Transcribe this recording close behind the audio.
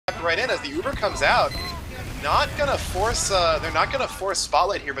walk right in as the Uber comes out. Not gonna force, they're not gonna force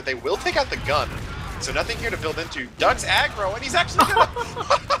Spotlight here, but they will take out the gun. So nothing here to build into. Duck's aggro, and he's actually gonna...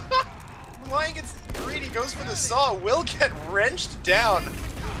 Lion gets greedy, goes for the saw, will get wrenched down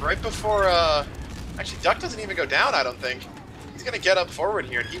right before, actually Duck doesn't even go down, I don't think. He's gonna get up forward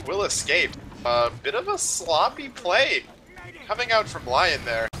here, and he will escape. Bit of a sloppy play coming out from Lion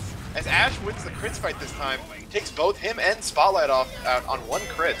there. As Ash wins the crits fight this time, takes both him and Spotlight out on one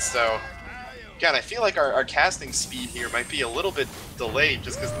crit, so... Again, I feel like our casting speed here might be a little bit delayed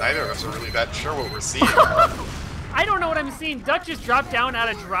just because neither of us are really that sure what we're seeing. I don't know what I'm seeing. Duck just dropped down out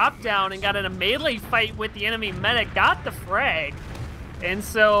of drop down and got in a melee fight with the enemy medic, got the frag. And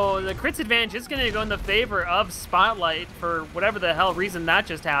so the crits advantage is going to go in the favor of Spotlight for whatever the hell reason that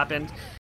just happened.